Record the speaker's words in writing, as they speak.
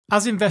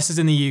As investors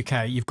in the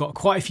UK, you've got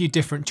quite a few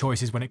different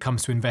choices when it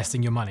comes to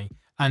investing your money.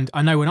 And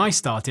I know when I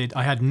started,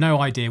 I had no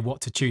idea what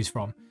to choose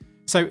from.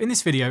 So in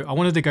this video, I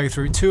wanted to go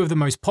through two of the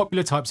most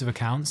popular types of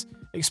accounts,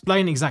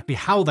 explain exactly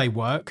how they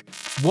work,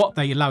 what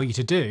they allow you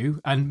to do,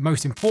 and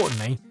most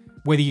importantly,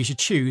 whether you should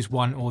choose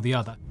one or the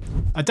other.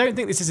 I don't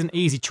think this is an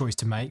easy choice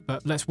to make,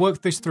 but let's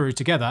work this through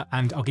together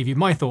and I'll give you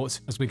my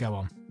thoughts as we go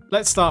on.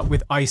 Let's start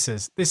with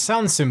ISAs. This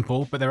sounds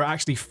simple, but there are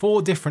actually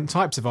 4 different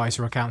types of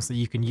ISA accounts that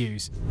you can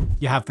use.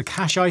 You have the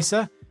cash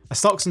ISA, a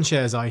stocks and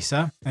shares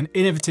ISA, an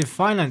innovative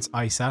finance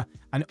ISA,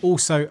 and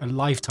also a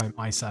lifetime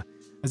ISA.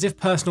 As if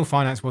personal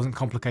finance wasn't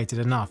complicated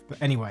enough, but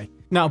anyway.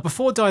 Now,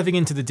 before diving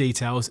into the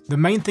details, the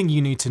main thing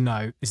you need to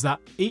know is that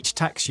each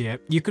tax year,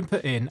 you can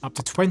put in up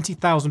to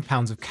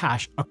 £20,000 of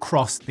cash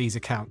across these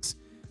accounts.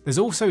 There's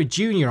also a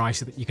junior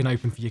ISA that you can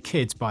open for your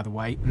kids, by the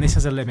way, and this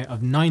has a limit of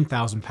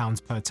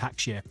 £9,000 per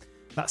tax year.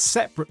 That's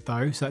separate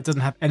though, so it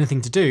doesn't have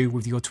anything to do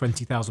with your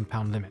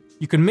 £20,000 limit.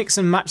 You can mix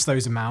and match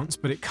those amounts,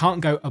 but it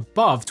can't go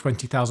above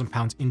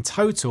 £20,000 in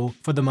total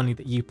for the money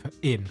that you put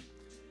in.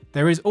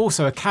 There is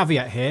also a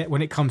caveat here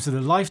when it comes to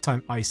the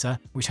lifetime ISA,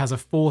 which has a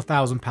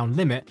 £4,000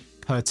 limit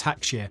per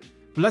tax year.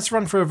 But let's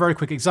run through a very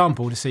quick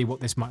example to see what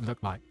this might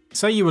look like.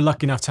 Say you were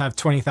lucky enough to have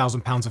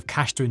 £20,000 of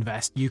cash to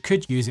invest, you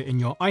could use it in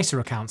your ISA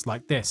accounts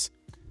like this.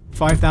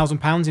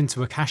 £5,000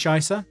 into a cash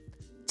ISA,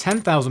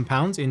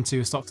 £10,000 into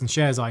a stocks and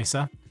shares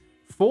ISA,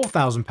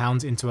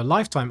 £4,000 into a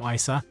lifetime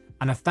ISA,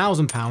 and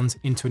 £1,000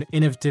 into an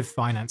innovative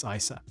finance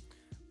ISA.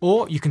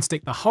 Or you can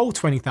stick the whole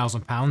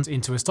 £20,000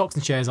 into a stocks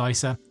and shares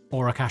ISA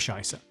or a cash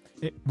ISA.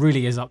 It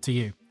really is up to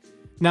you.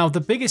 Now,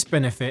 the biggest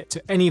benefit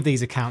to any of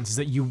these accounts is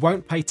that you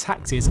won't pay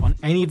taxes on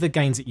any of the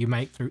gains that you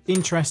make through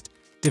interest,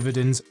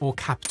 dividends, or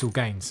capital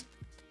gains.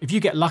 If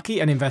you get lucky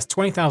and invest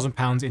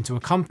 £20,000 into a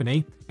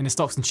company in a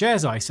stocks and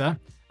shares ISA,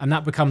 and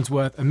that becomes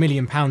worth £1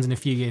 million in a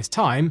few years'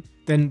 time,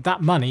 then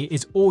that money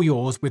is all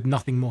yours with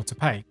nothing more to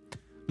pay.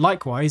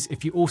 Likewise,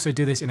 if you also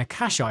do this in a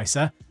cash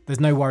ISA,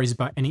 there's no worries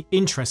about any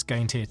interest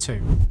gained here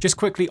too. Just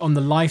quickly on the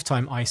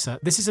lifetime ISA,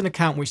 this is an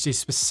account which is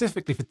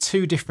specifically for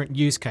 2 different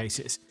use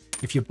cases.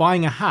 If you're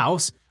buying a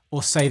house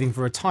or saving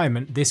for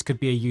retirement, this could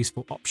be a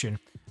useful option,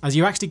 as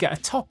you actually get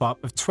a top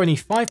up of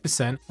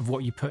 25% of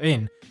what you put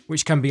in,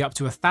 which can be up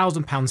to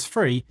 £1,000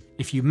 free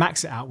if you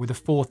max it out with a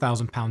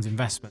 £4,000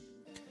 investment.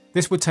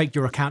 This would take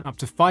your account up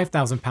to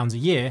 £5,000 a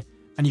year,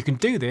 and you can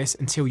do this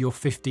until you're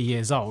 50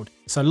 years old,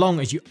 so long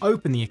as you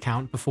open the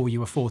account before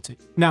you are 40.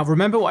 Now,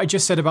 remember what I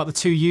just said about the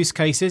 2 use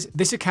cases?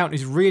 This account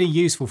is really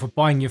useful for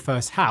buying your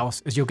first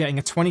house, as you're getting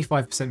a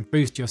 25%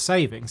 boost to your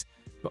savings,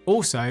 but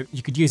also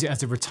you could use it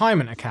as a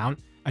retirement account,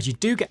 as you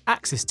do get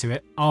access to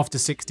it after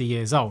 60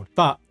 years old.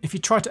 But if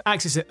you try to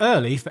access it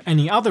early for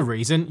any other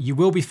reason, you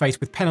will be faced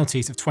with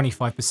penalties of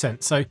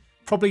 25%, so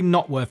probably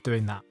not worth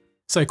doing that.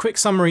 So quick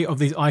summary of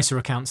these ISA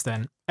accounts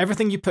then.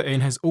 Everything you put in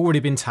has already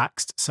been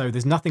taxed, so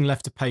there's nothing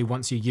left to pay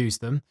once you use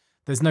them.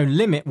 There's no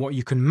limit what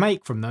you can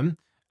make from them,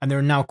 and there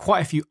are now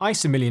quite a few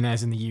ISA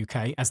millionaires in the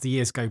UK as the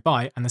years go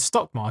by and the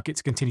stock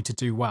markets continue to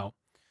do well.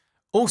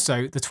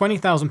 Also, the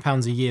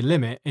 £20,000 a year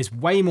limit is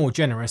way more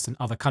generous than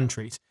other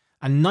countries,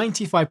 and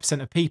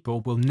 95% of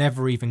people will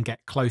never even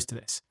get close to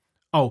this.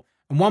 Oh,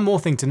 and one more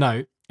thing to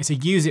note, it's a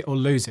use it or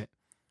lose it.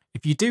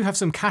 If you do have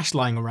some cash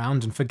lying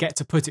around and forget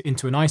to put it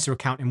into an ISA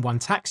account in one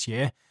tax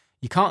year,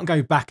 you can't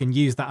go back and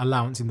use that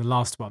allowance in the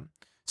last one.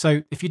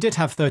 So if you did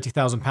have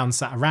 £30,000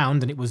 sat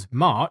around and it was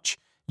March,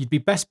 you'd be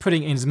best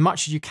putting in as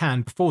much as you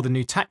can before the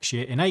new tax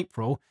year in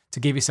April to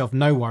give yourself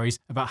no worries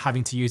about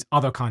having to use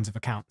other kinds of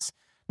accounts.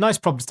 Nice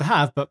problems to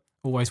have, but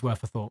always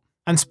worth a thought.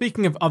 And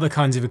speaking of other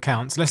kinds of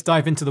accounts, let's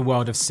dive into the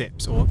world of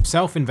SIPPs, or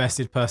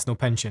self-invested personal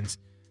pensions.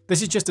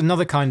 This is just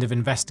another kind of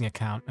investing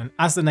account, and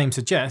as the name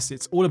suggests,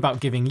 it's all about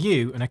giving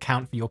you an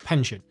account for your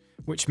pension,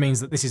 which means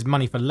that this is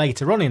money for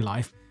later on in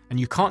life, and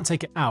you can't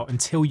take it out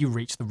until you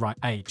reach the right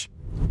age.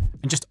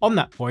 And just on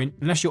that point,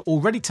 unless you're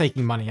already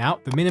taking money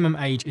out, the minimum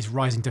age is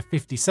rising to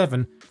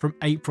 57 from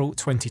April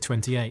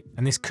 2028,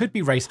 and this could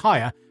be raised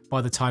higher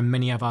by the time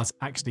many of us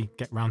actually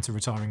get round to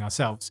retiring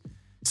ourselves.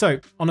 So,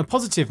 on a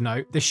positive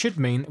note, this should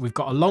mean that we've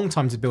got a long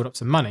time to build up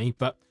some money,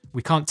 but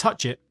we can't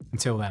touch it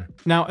until then.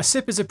 Now, a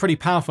SIPP is a pretty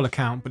powerful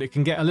account, but it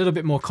can get a little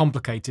bit more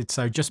complicated,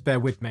 so just bear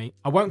with me.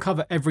 I won't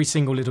cover every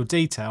single little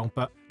detail,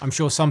 but I'm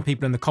sure some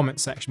people in the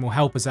comments section will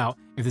help us out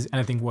if there's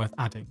anything worth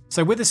adding.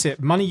 So with a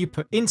SIPP, money you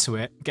put into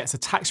it gets a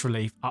tax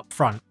relief up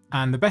front,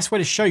 and the best way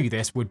to show you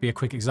this would be a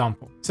quick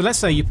example. So let's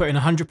say you put in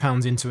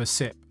 £100 into a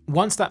SIPP.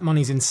 Once that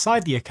money's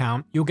inside the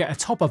account, you'll get a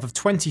top up of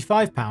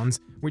 £25,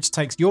 which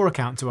takes your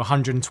account to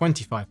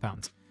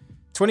 £125.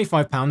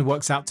 £25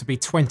 works out to be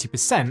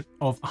 20%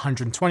 of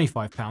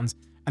 £125,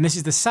 and this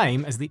is the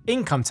same as the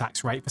income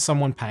tax rate for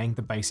someone paying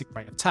the basic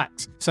rate of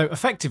tax. So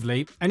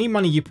effectively, any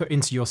money you put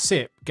into your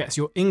SIPP gets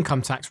your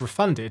income tax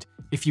refunded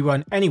if you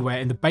earn anywhere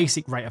in the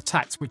basic rate of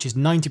tax, which is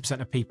 90%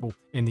 of people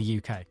in the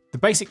UK. The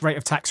basic rate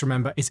of tax,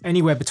 remember, is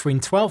anywhere between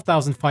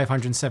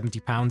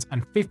 £12,570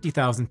 and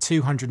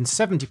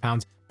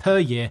 £50,270 per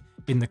year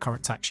in the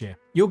current tax year.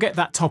 You'll get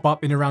that top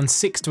up in around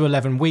 6 to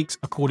 11 weeks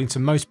according to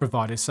most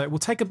providers, so it will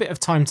take a bit of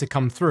time to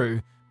come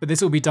through, but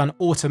this will be done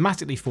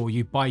automatically for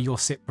you by your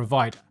SIPP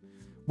provider.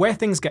 Where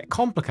things get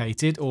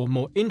complicated or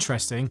more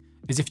interesting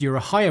is if you're a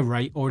higher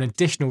rate or an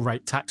additional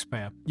rate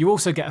taxpayer. You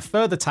also get a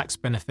further tax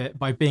benefit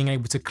by being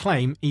able to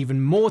claim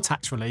even more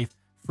tax relief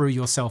through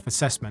your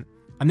self-assessment.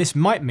 And this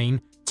might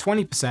mean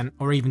 20%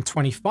 or even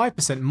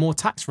 25% more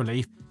tax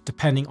relief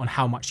depending on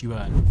how much you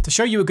earn. To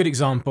show you a good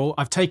example,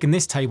 I've taken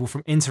this table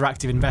from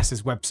Interactive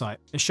Investor's website.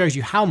 It shows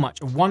you how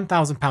much a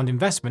 £1,000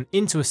 investment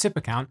into a SIPP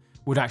account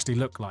would actually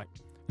look like,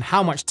 and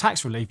how much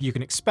tax relief you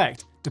can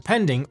expect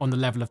depending on the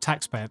level of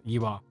taxpayer that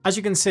you are. As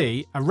you can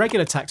see, a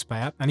regular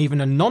taxpayer and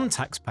even a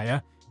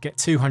non-taxpayer get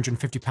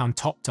 £250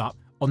 topped up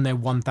on their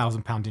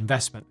 £1,000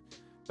 investment.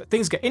 But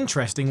things get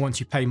interesting once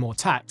you pay more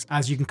tax,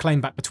 as you can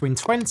claim back between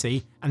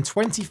 20 and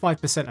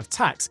 25% of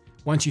tax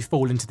once you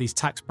fall into these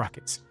tax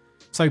brackets.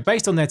 So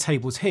based on their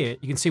tables here,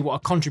 you can see what a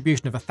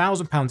contribution of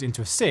 £1,000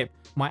 into a SIPP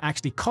might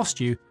actually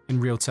cost you in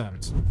real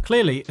terms.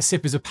 Clearly, a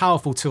SIPP is a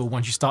powerful tool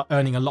once you start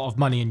earning a lot of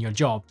money in your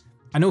job.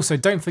 And also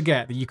don't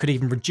forget that you could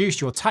even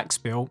reduce your tax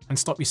bill and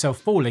stop yourself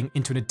falling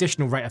into an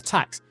additional rate of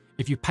tax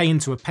if you pay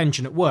into a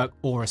pension at work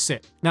or a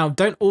SIPP. Now,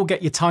 don't all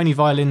get your tiny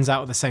violins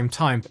out at the same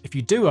time, but if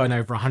you do earn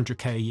over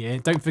 100k a year,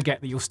 don't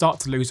forget that you'll start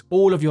to lose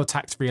all of your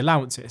tax-free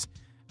allowances,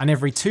 and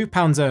every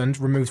 £2 earned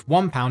removes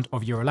 £1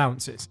 of your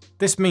allowances.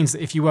 This means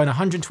that if you earn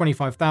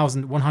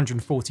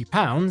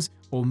 £125,140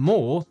 or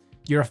more,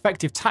 your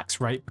effective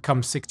tax rate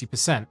becomes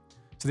 60%.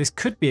 So this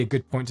could be a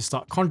good point to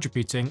start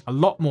contributing a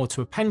lot more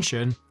to a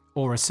pension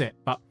or a SIPP,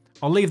 but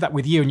I'll leave that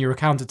with you and your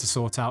accountant to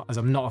sort out, as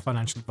I'm not a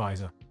financial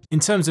advisor. In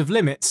terms of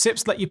limits,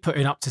 SIPPs let you put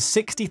in up to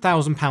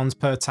 £60,000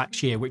 per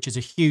tax year, which is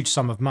a huge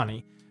sum of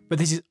money, but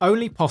this is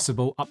only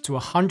possible up to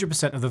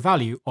 100% of the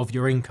value of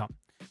your income.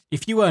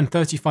 If you earn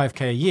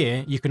 35k a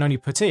year, you can only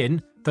put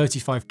in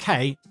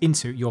 35k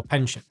into your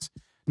pensions.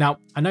 Now,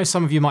 I know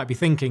some of you might be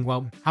thinking,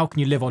 well, how can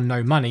you live on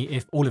no money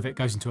if all of it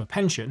goes into a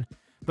pension?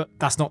 But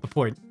that's not the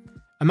point.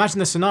 Imagine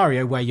the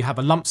scenario where you have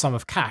a lump sum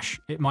of cash.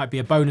 It might be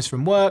a bonus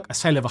from work, a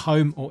sale of a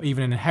home, or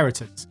even an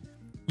inheritance.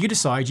 You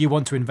decide you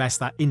want to invest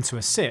that into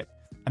a SIPP,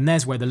 and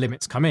there's where the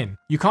limits come in.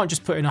 You can't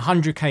just put in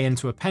 100k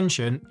into a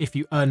pension if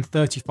you earn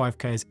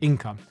 35k as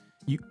income.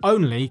 You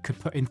only could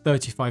put in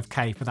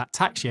 35k for that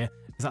tax year,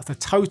 as that's the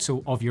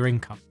total of your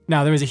income.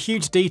 Now, there is a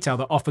huge detail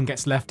that often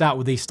gets left out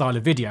with these style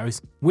of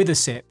videos. With a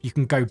SIPP, you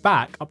can go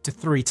back up to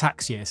 3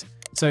 tax years.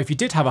 So if you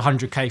did have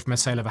 100k from a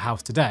sale of a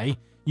house today,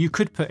 you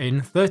could put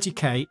in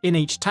 30k in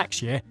each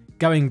tax year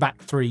going back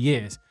 3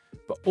 years.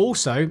 But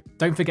also,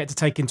 don't forget to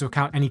take into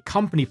account any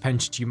company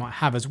pensions you might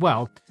have as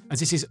well, as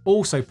this is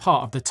also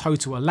part of the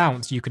total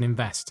allowance you can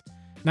invest.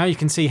 Now you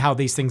can see how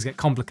these things get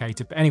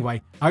complicated, but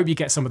anyway, I hope you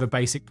get some of the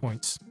basic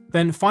points.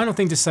 Then final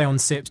thing to say on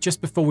SIPPs, just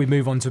before we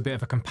move on to a bit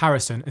of a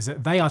comparison, is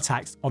that they are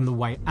taxed on the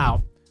way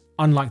out,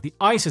 unlike the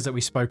ISAs that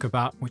we spoke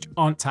about, which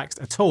aren't taxed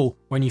at all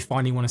when you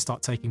finally want to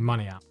start taking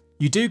money out.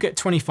 You do get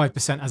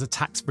 25% as a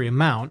tax-free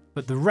amount,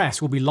 but the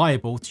rest will be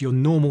liable to your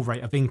normal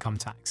rate of income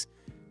tax.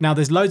 Now,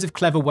 there's loads of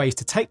clever ways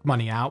to take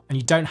money out, and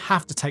you don't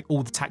have to take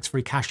all the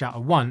tax-free cash out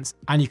at once,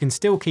 and you can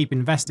still keep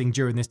investing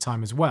during this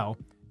time as well.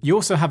 You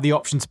also have the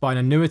option to buy an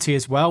annuity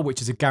as well,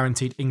 which is a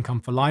guaranteed income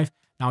for life.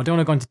 Now, I don't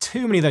want to go into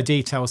too many of the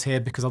details here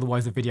because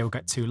otherwise the video will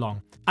get too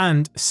long.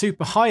 And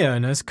super high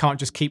earners can't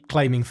just keep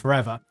claiming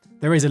forever.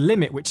 There is a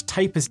limit which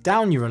tapers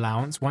down your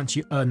allowance once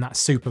you earn that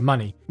super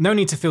money. No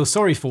need to feel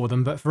sorry for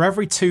them, but for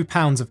every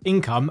 £2 of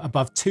income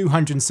above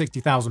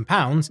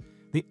 £260,000,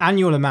 the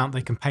annual amount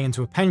they can pay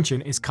into a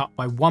pension is cut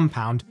by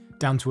 £1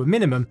 down to a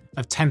minimum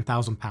of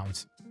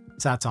 £10,000.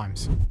 Sad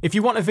times. If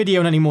you want a video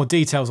on any more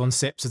details on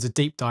SIPPs as a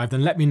deep dive,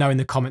 then let me know in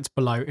the comments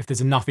below. If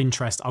there's enough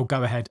interest, I'll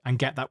go ahead and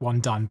get that one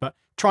done, but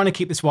trying to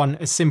keep this one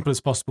as simple as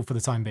possible for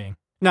the time being.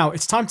 Now,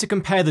 it's time to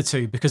compare the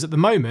two, because at the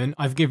moment,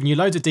 I've given you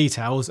loads of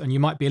details and you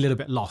might be a little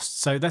bit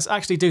lost. So let's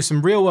actually do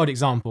some real world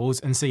examples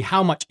and see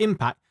how much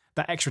impact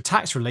that extra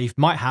tax relief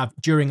might have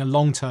during a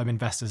long-term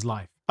investor's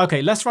life.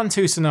 Okay, let's run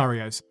 2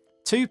 scenarios.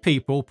 2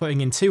 people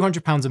putting in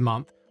 £200 a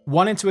month,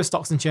 one into a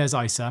stocks and shares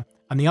ISA,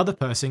 and the other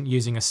person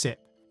using a SIPP.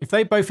 If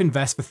they both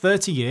invest for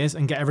 30 years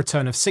and get a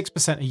return of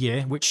 6% a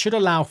year, which should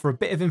allow for a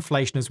bit of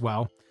inflation as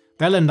well,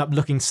 they'll end up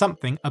looking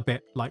something a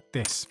bit like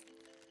this.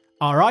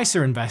 Our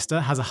ISA investor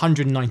has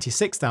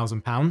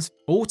 £196,000,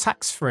 all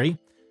tax-free,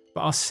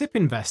 but our SIPP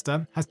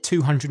investor has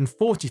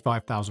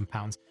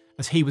 £245,000,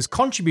 as he was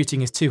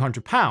contributing his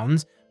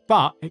 £200,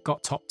 but it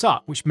got topped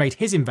up, which made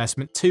his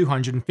investment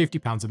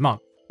 £250 a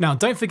month. Now,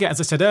 don't forget,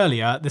 as I said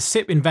earlier, the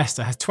SIPP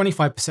investor has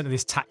 25% of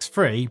this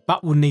tax-free,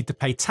 but will need to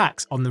pay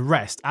tax on the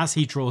rest as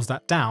he draws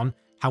that down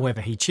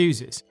however he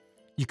chooses.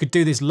 You could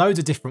do this loads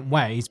of different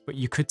ways, but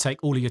you could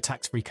take all of your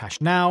tax-free cash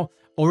now,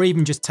 or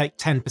even just take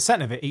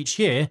 10% of it each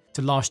year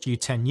to last you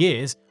 10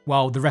 years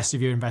while the rest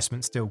of your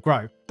investments still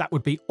grow. That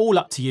would be all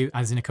up to you,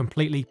 as in a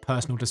completely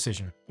personal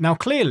decision. Now,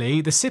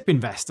 clearly, the SIPP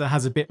investor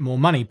has a bit more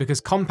money because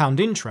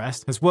compound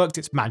interest has worked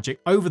its magic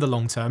over the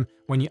long term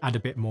when you add a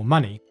bit more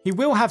money. He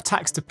will have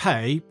tax to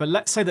pay, but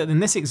let's say that in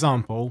this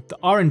example, that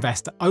our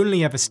investor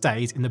only ever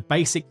stays in the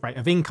basic rate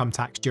of income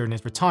tax during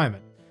his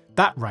retirement.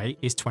 That rate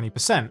is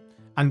 20%.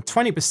 and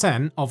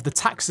 20% of the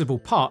taxable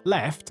part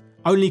left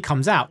only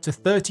comes out to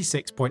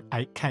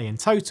 36.8k in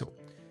total.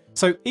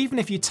 So even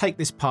if you take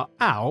this part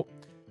out,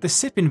 the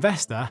SIPP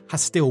investor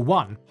has still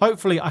won.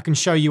 Hopefully I can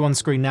show you on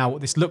screen now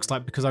what this looks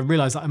like, because I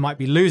realize that I might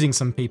be losing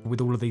some people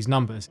with all of these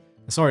numbers.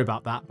 Sorry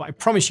about that, but I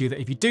promise you that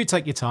if you do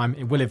take your time,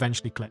 it will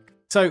eventually click.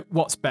 So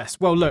what's best?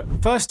 Well, look,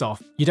 first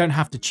off, you don't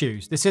have to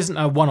choose. This isn't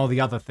a one or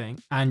the other thing,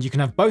 and you can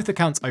have both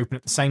accounts open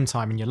at the same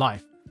time in your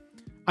life.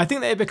 I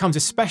think that it becomes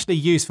especially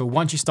useful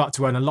once you start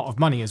to earn a lot of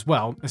money as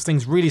well, as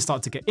things really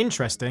start to get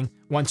interesting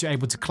once you're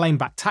able to claim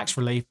back tax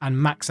relief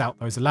and max out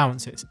those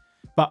allowances.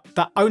 But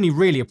that only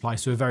really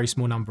applies to a very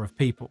small number of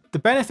people. The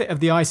benefit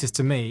of the ISAs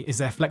to me is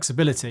their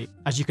flexibility,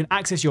 as you can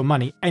access your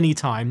money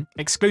anytime,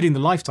 excluding the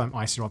lifetime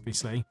ISA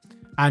obviously,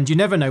 and you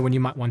never know when you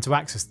might want to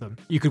access them.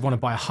 You could want to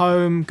buy a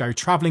home, go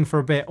traveling for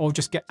a bit, or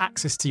just get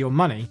access to your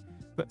money,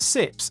 but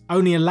SIPPs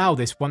only allow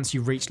this once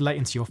you reach late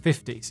into your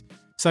 50s.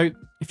 So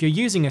if you're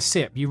using a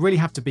SIPP, you really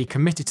have to be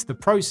committed to the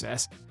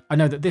process and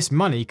know that this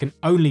money can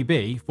only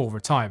be for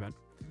retirement.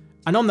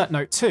 And on that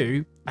note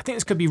too, I think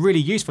this could be a really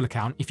useful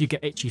account if you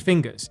get itchy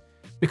fingers.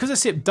 Because a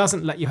SIPP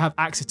doesn't let you have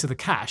access to the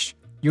cash,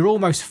 you're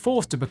almost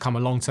forced to become a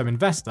long-term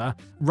investor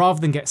rather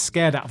than get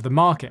scared out of the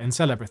market and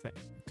sell everything.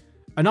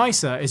 An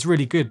ISA is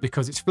really good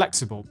because it's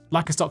flexible,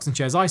 like a stocks and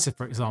shares ISA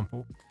for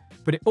example,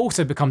 but it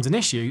also becomes an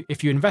issue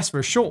if you invest for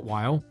a short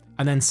while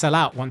and then sell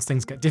out once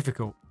things get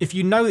difficult. If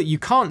you know that you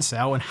can't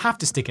sell and have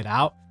to stick it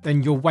out,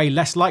 then you're way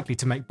less likely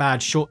to make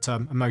bad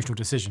short-term emotional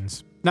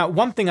decisions. Now,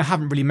 one thing I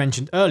haven't really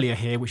mentioned earlier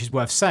here, which is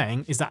worth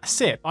saying, is that a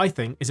SIPP, I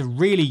think, is a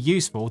really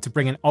useful to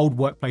bring in old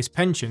workplace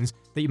pensions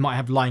that you might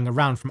have lying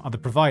around from other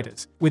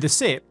providers. With a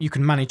SIPP, you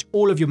can manage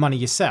all of your money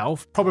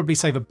yourself, probably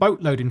save a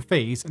boatload in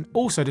fees, and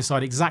also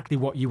decide exactly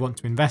what you want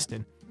to invest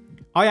in.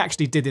 I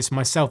actually did this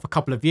myself a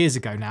couple of years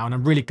ago now, and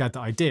I'm really glad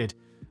that I did.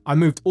 I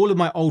moved all of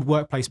my old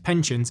workplace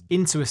pensions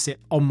into a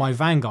SIPP on my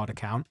Vanguard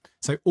account,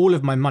 so all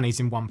of my money's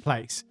in one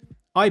place.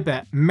 I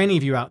bet many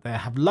of you out there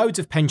have loads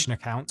of pension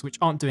accounts which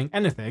aren't doing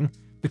anything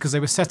because they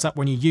were set up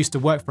when you used to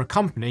work for a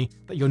company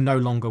that you're no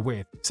longer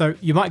with. So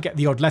you might get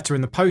the odd letter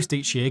in the post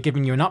each year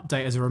giving you an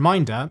update as a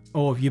reminder,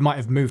 or you might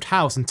have moved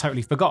house and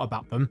totally forgot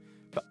about them.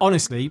 But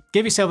honestly,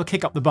 give yourself a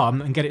kick up the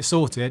bum and get it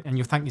sorted and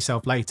you'll thank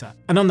yourself later.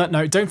 And on that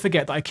note, don't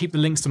forget that I keep the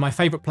links to my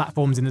favourite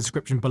platforms in the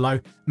description below,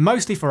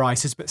 mostly for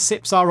ISAs, but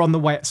SIPPs are on the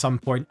way at some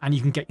point and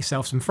you can get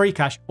yourself some free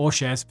cash or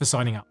shares for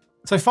signing up.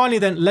 So finally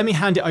then, let me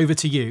hand it over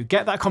to you.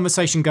 Get that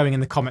conversation going in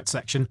the comment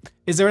section.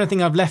 Is there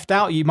anything I've left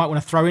out you might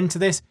want to throw into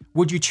this?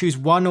 Would you choose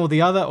one or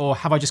the other, or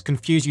have I just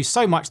confused you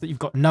so much that you've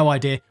got no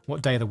idea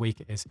what day of the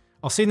week it is?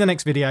 I'll see you in the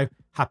next video.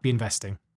 Happy investing.